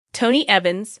Tony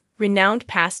Evans, renowned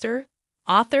pastor,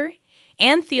 author,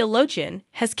 and theologian,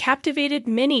 has captivated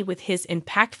many with his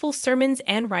impactful sermons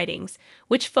and writings,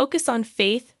 which focus on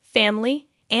faith, family,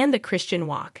 and the Christian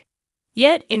walk.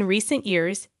 Yet, in recent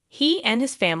years, he and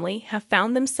his family have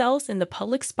found themselves in the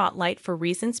public spotlight for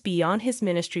reasons beyond his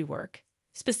ministry work,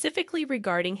 specifically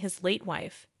regarding his late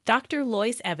wife, Dr.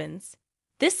 Lois Evans.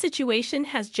 This situation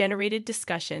has generated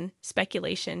discussion,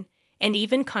 speculation, and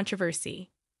even controversy.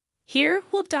 Here,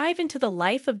 we'll dive into the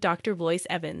life of Dr. Lois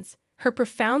Evans, her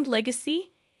profound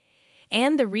legacy,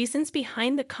 and the reasons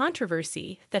behind the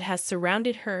controversy that has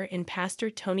surrounded her and Pastor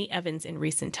Tony Evans in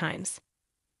recent times.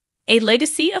 A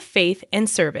legacy of faith and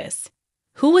service.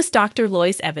 Who was Dr.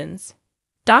 Lois Evans?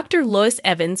 Dr. Lois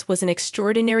Evans was an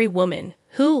extraordinary woman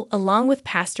who, along with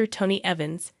Pastor Tony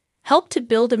Evans, helped to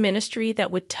build a ministry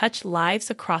that would touch lives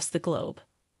across the globe.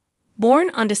 Born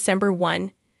on December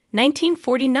 1,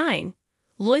 1949,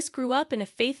 Lois grew up in a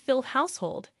faith-filled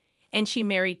household, and she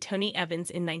married Tony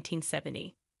Evans in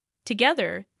 1970.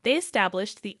 Together, they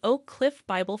established the Oak Cliff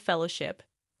Bible Fellowship,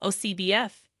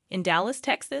 OCBF, in Dallas,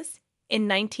 Texas, in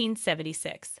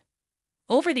 1976.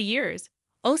 Over the years,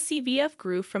 OCBF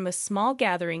grew from a small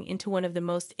gathering into one of the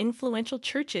most influential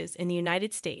churches in the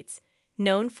United States,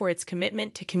 known for its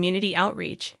commitment to community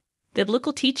outreach,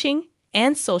 biblical teaching,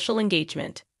 and social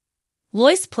engagement.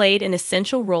 Lois played an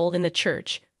essential role in the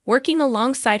church, working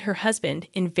alongside her husband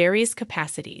in various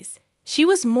capacities. She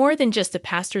was more than just a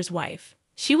pastor's wife.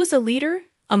 She was a leader,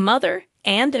 a mother,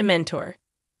 and a mentor.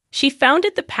 She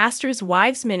founded the Pastor's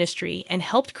Wives Ministry and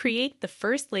helped create the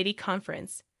First Lady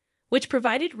Conference, which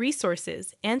provided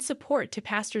resources and support to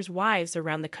pastors' wives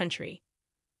around the country.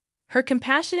 Her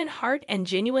compassionate heart and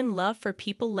genuine love for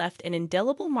people left an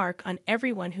indelible mark on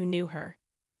everyone who knew her.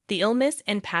 The illness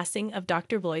and passing of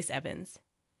Dr. Lois Evans.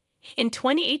 In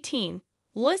 2018,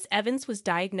 Lois Evans was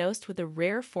diagnosed with a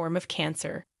rare form of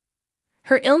cancer.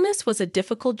 Her illness was a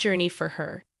difficult journey for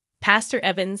her, Pastor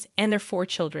Evans, and their 4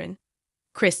 children,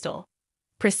 Crystal,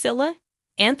 Priscilla,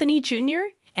 Anthony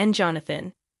Jr., and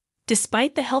Jonathan.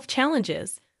 Despite the health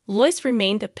challenges, Lois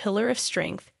remained a pillar of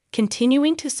strength,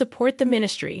 continuing to support the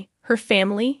ministry, her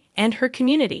family, and her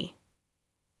community.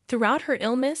 Throughout her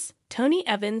illness, Tony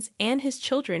Evans and his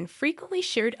children frequently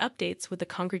shared updates with the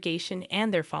congregation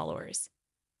and their followers.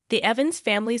 The Evans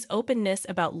family's openness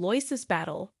about Lois's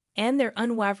battle and their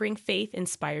unwavering faith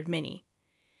inspired many.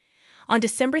 On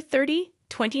December 30,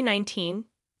 2019,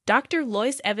 Dr.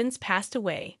 Lois Evans passed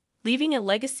away, leaving a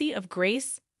legacy of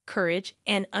grace, courage,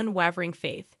 and unwavering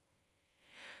faith.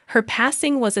 Her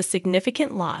passing was a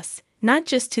significant loss, not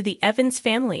just to the Evans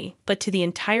family, but to the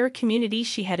entire community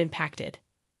she had impacted.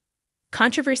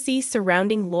 Controversy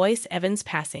surrounding Lois Evans'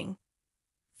 passing.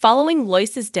 Following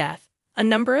Lois's death, a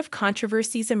number of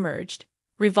controversies emerged,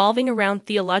 revolving around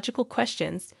theological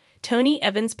questions, Tony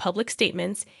Evans' public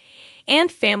statements,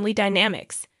 and family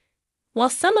dynamics. While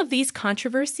some of these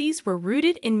controversies were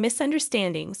rooted in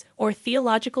misunderstandings or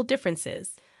theological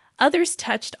differences, others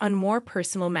touched on more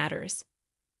personal matters.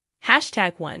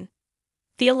 #1.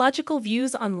 Theological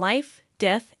views on life,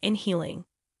 death, and healing.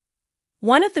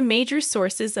 One of the major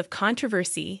sources of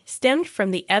controversy stemmed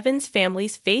from the Evans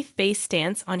family's faith-based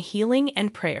stance on healing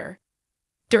and prayer.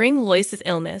 During Lois's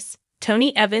illness,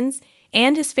 Tony Evans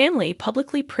and his family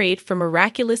publicly prayed for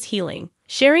miraculous healing,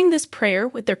 sharing this prayer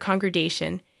with their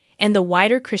congregation and the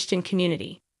wider Christian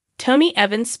community. Tony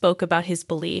Evans spoke about his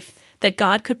belief that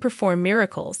God could perform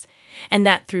miracles, and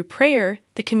that through prayer,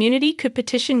 the community could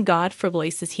petition God for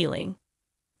Lois's healing.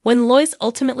 When Lois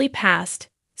ultimately passed,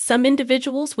 some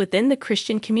individuals within the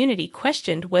Christian community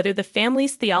questioned whether the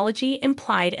family's theology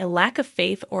implied a lack of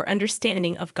faith or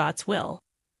understanding of God's will.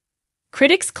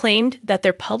 Critics claimed that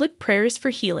their public prayers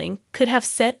for healing could have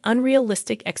set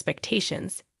unrealistic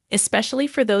expectations, especially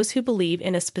for those who believe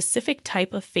in a specific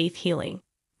type of faith healing.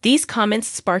 These comments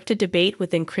sparked a debate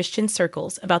within Christian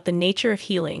circles about the nature of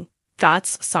healing,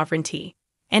 God's sovereignty,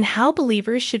 and how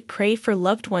believers should pray for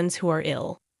loved ones who are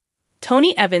ill.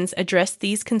 Tony Evans addressed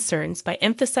these concerns by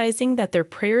emphasizing that their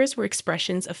prayers were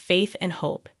expressions of faith and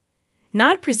hope,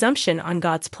 not presumption on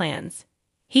God's plans.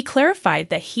 He clarified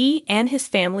that he and his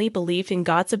family believed in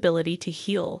God's ability to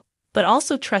heal, but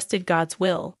also trusted God's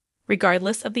will,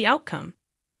 regardless of the outcome.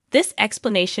 This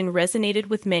explanation resonated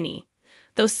with many,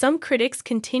 though some critics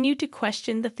continued to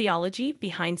question the theology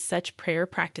behind such prayer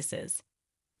practices.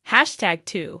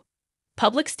 #2.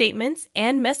 Public statements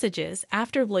and messages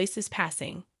after Lois's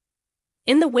passing.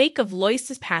 In the wake of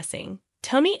Lois's passing,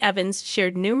 Tony Evans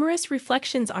shared numerous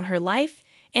reflections on her life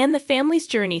and the family's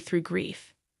journey through grief.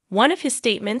 One of his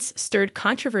statements stirred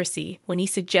controversy when he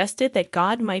suggested that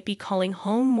God might be calling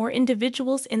home more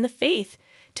individuals in the faith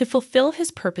to fulfill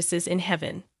his purposes in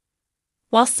heaven.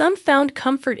 While some found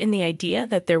comfort in the idea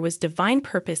that there was divine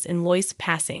purpose in Lois'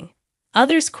 passing,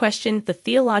 others questioned the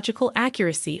theological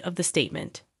accuracy of the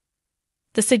statement.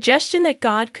 The suggestion that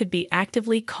God could be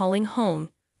actively calling home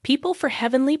people for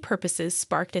heavenly purposes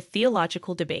sparked a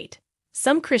theological debate.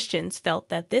 Some Christians felt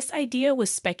that this idea was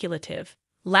speculative,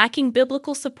 lacking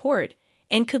biblical support,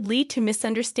 and could lead to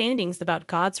misunderstandings about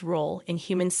God's role in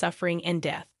human suffering and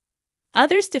death.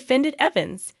 Others defended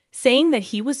Evans, saying that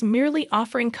he was merely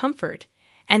offering comfort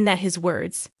and that his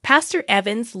words. Pastor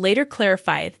Evans later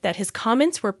clarified that his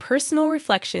comments were personal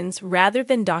reflections rather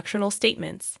than doctrinal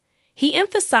statements. He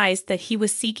emphasized that he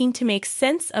was seeking to make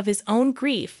sense of his own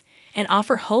grief and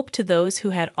offer hope to those who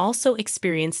had also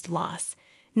experienced loss,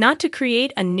 not to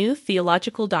create a new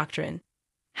theological doctrine.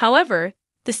 However,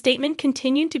 the statement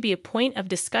continued to be a point of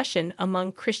discussion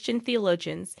among Christian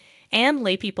theologians and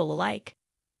laypeople alike.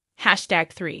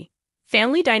 #3.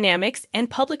 Family dynamics and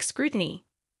public scrutiny.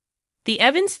 The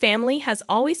Evans family has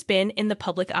always been in the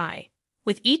public eye,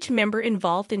 with each member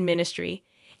involved in ministry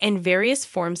and various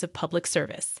forms of public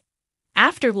service.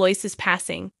 After Lois's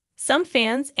passing, some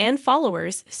fans and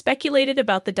followers speculated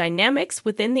about the dynamics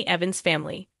within the Evans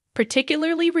family,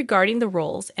 particularly regarding the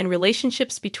roles and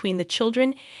relationships between the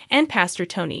children and Pastor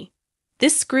Tony.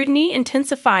 This scrutiny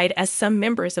intensified as some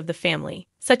members of the family,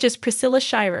 such as Priscilla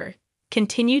Shirer,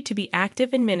 continued to be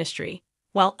active in ministry,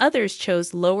 while others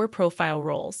chose lower-profile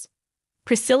roles.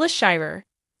 Priscilla Shirer,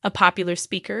 a popular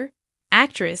speaker,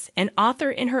 actress, and author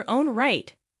in her own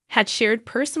right, had shared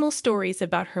personal stories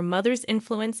about her mother's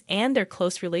influence and their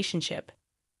close relationship.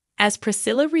 As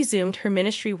Priscilla resumed her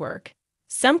ministry work,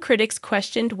 some critics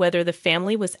questioned whether the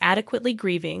family was adequately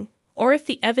grieving or if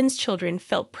the Evans children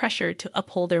felt pressured to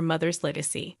uphold their mother's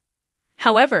legacy.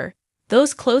 However,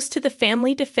 those close to the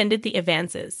family defended the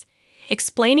Evanses,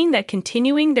 explaining that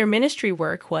continuing their ministry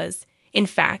work was, in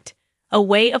fact, a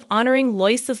way of honoring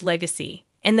Lois's legacy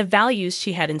and the values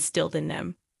she had instilled in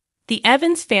them. The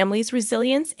Evans family's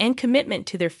resilience and commitment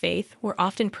to their faith were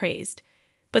often praised,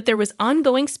 but there was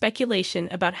ongoing speculation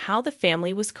about how the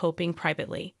family was coping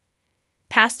privately.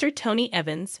 Pastor Tony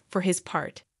Evans, for his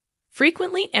part,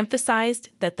 frequently emphasized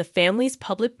that the family's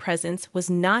public presence was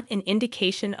not an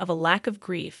indication of a lack of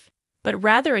grief, but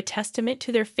rather a testament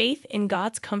to their faith in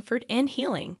God's comfort and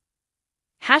healing.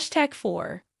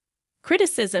 #4.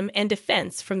 Criticism and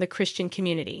defense from the Christian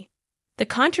community. The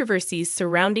controversies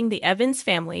surrounding the Evans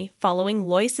family following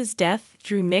Lois's death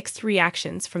drew mixed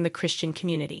reactions from the Christian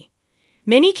community.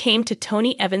 Many came to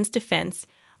Tony Evans' defense,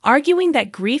 arguing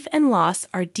that grief and loss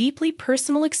are deeply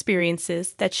personal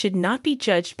experiences that should not be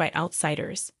judged by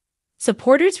outsiders.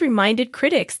 Supporters reminded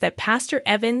critics that Pastor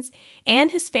Evans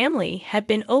and his family had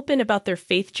been open about their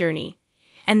faith journey,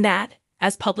 and that,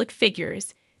 as public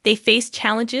figures, they faced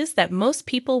challenges that most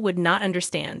people would not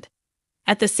understand.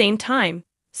 At the same time,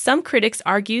 some critics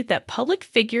argued that public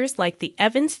figures like the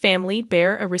Evans family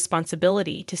bear a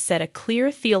responsibility to set a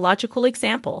clear theological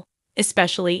example,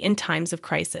 especially in times of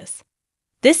crisis.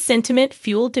 This sentiment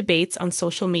fueled debates on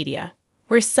social media,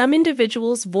 where some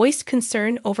individuals voiced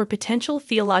concern over potential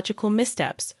theological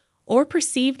missteps or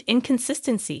perceived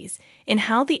inconsistencies in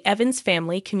how the Evans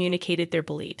family communicated their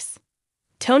beliefs.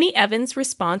 Tony Evans'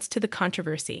 response to the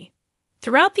controversy.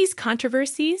 Throughout these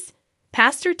controversies,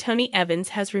 Pastor Tony Evans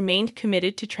has remained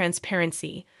committed to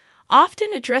transparency, often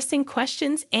addressing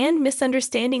questions and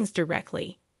misunderstandings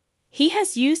directly. He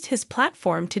has used his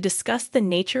platform to discuss the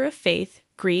nature of faith,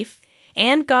 grief,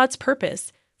 and God's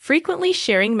purpose, frequently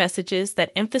sharing messages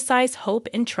that emphasize hope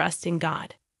and trust in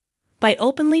God. By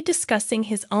openly discussing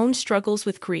his own struggles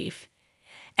with grief,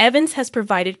 Evans has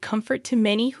provided comfort to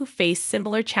many who face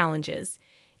similar challenges,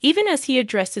 even as he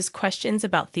addresses questions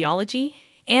about theology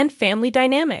and family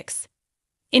dynamics.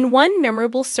 In one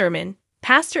memorable sermon,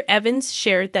 Pastor Evans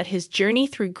shared that his journey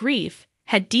through grief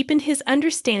had deepened his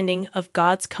understanding of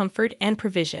God's comfort and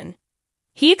provision.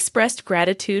 He expressed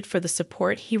gratitude for the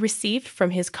support he received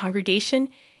from his congregation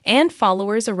and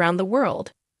followers around the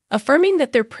world, affirming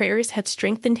that their prayers had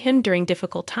strengthened him during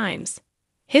difficult times.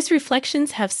 His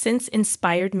reflections have since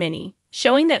inspired many,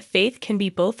 showing that faith can be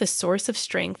both a source of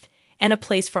strength and a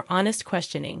place for honest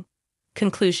questioning.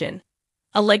 Conclusion.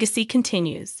 A legacy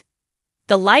continues.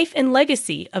 The life and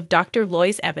legacy of Dr.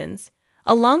 Lois Evans,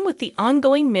 along with the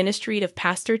ongoing ministry of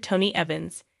Pastor Tony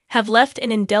Evans, have left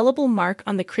an indelible mark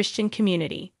on the Christian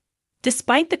community.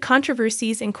 Despite the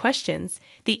controversies and questions,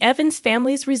 the Evans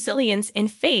family's resilience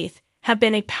and faith have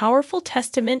been a powerful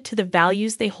testament to the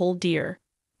values they hold dear.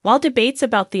 While debates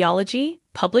about theology,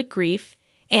 public grief,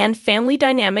 and family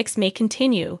dynamics may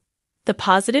continue, the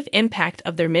positive impact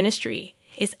of their ministry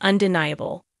is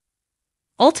undeniable.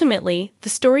 Ultimately, the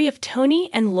story of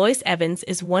Tony and Lois Evans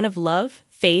is one of love,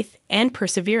 faith, and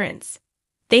perseverance.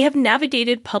 They have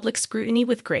navigated public scrutiny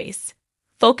with grace,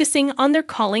 focusing on their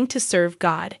calling to serve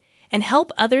God and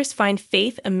help others find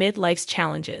faith amid life's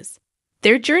challenges.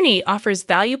 Their journey offers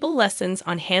valuable lessons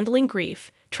on handling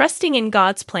grief, trusting in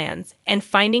God's plans, and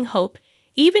finding hope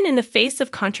even in the face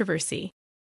of controversy.